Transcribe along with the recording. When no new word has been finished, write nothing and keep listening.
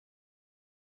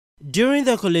During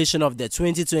the collation of the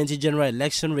 2020 general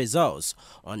election results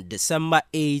on December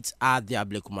 8 at the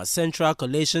Ablekuma Central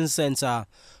Collation Centre,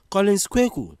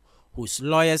 Kwaku, whose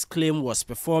lawyers claim was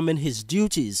performing his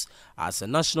duties as a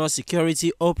national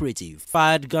security operative,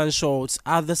 fired gunshots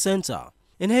at the centre.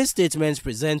 In his statement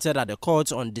presented at the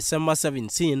court on December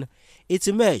 17, it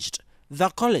emerged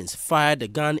that Collins fired a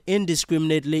gun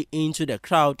indiscriminately into the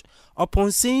crowd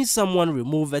upon seeing someone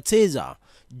remove a taser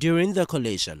during the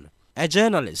collation. A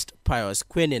journalist, Pius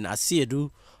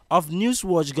Asiedu of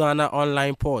Newswatch Ghana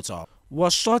online portal,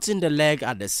 was shot in the leg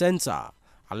at the centre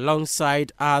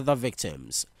alongside other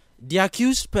victims. The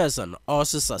accused person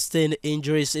also sustained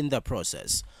injuries in the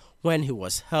process. When he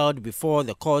was held before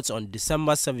the court on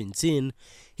December 17,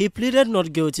 he pleaded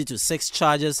not guilty to 6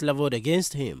 charges leveled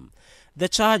against him. The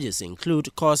charges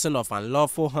include causing of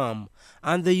unlawful harm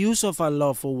and the use of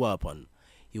unlawful weapon.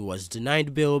 He was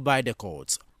denied bail by the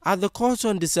court. At the court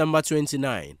on December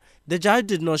 29, the judge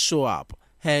did not show up.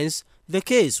 Hence, the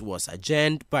case was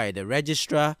adjourned by the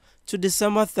registrar to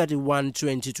December 31,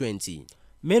 2020.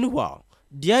 Meanwhile,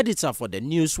 the editor for the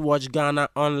Newswatch Ghana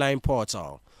online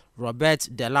portal, Robert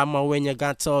Delama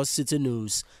Wenyaga, tells City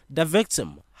News the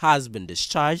victim has been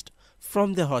discharged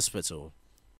from the hospital.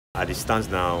 As it stands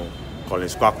now,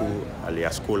 Kwaku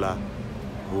alias Kola,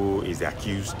 who is the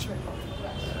accused,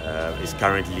 is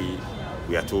currently,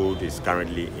 we are told, is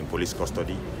currently in police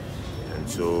custody. And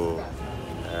so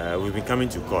we've been coming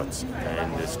to court,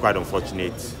 and it's quite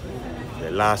unfortunate.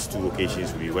 The last 2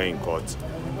 occasions we were in court,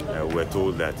 we were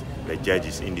told that the judge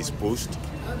is indisposed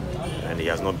and he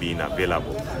has not been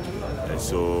available. And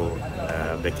so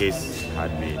the case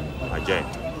had been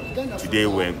adjourned. Today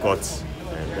we're in court,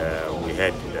 and we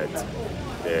heard that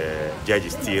the judge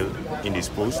is still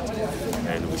indisposed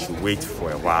and we should wait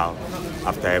for a while.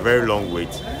 After a very long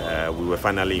wait, we were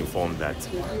finally informed that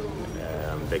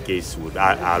the case would,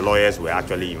 our lawyers were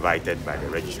actually invited by the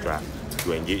registrar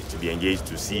to be engaged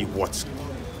to see what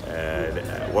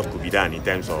could be done in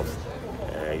terms of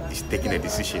taking a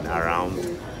decision around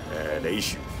the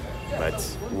issue.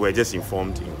 But we were just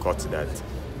informed in court that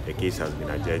the case has been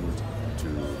adjourned to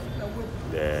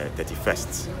the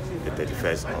 31st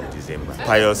of December.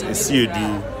 Pius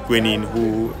Asiedu Kwanin,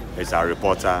 who is our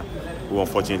reporter, who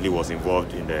unfortunately was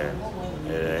involved in the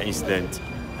incident,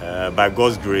 by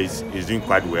God's grace, is doing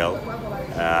quite well.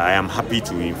 I am happy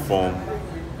to inform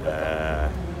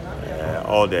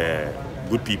all the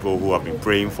good people who have been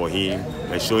praying for him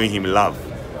and showing him love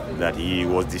that he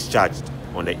was discharged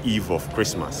on the eve of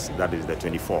Christmas, that is the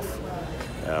 24th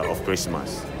of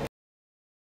Christmas.